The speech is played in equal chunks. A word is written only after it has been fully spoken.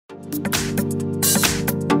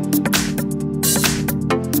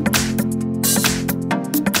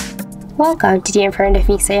Welcome, today in front of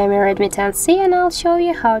me XIAOMI Redmi 10C, and I'll show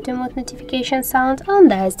you how to mute notification sound on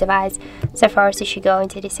this device. So first you should go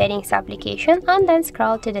into the settings application and then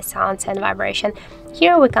scroll to the sounds and vibration.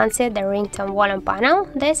 Here we can see the ringtone volume panel.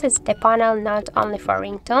 This is the panel not only for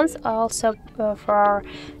ringtones, also for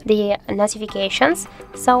the notifications.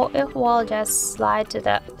 So if we'll just swipe to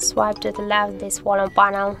the left this volume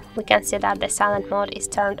panel, we can see that the silent mode is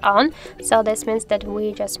turned on. So this means that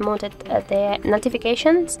we just muted the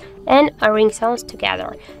notifications and ringtones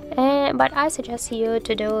together. But I suggest you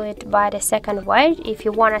to do it by the second way. If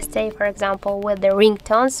you want to stay, for example, with the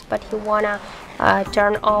ringtones, but you want to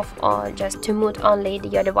turn off or just to mute only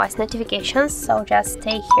your device notifications, so just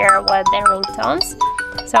stay here with the ringtones.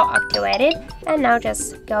 So activate it, and now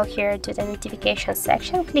just go here to the notification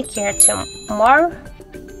section, click here to more,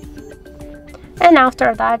 and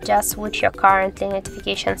after that just switch your currently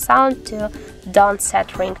notification sound to don't set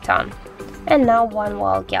ringtone. And now when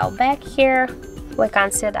we'll go back here, we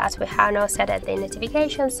can see that we have now set the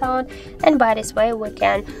notification sound, and by this way we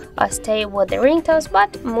can stay with the ringtones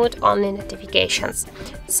but mute only notifications.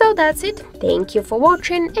 So that's it. Thank you for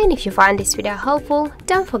watching, and if you find this video helpful,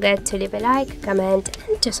 don't forget to leave a like, comment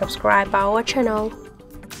and to subscribe our channel.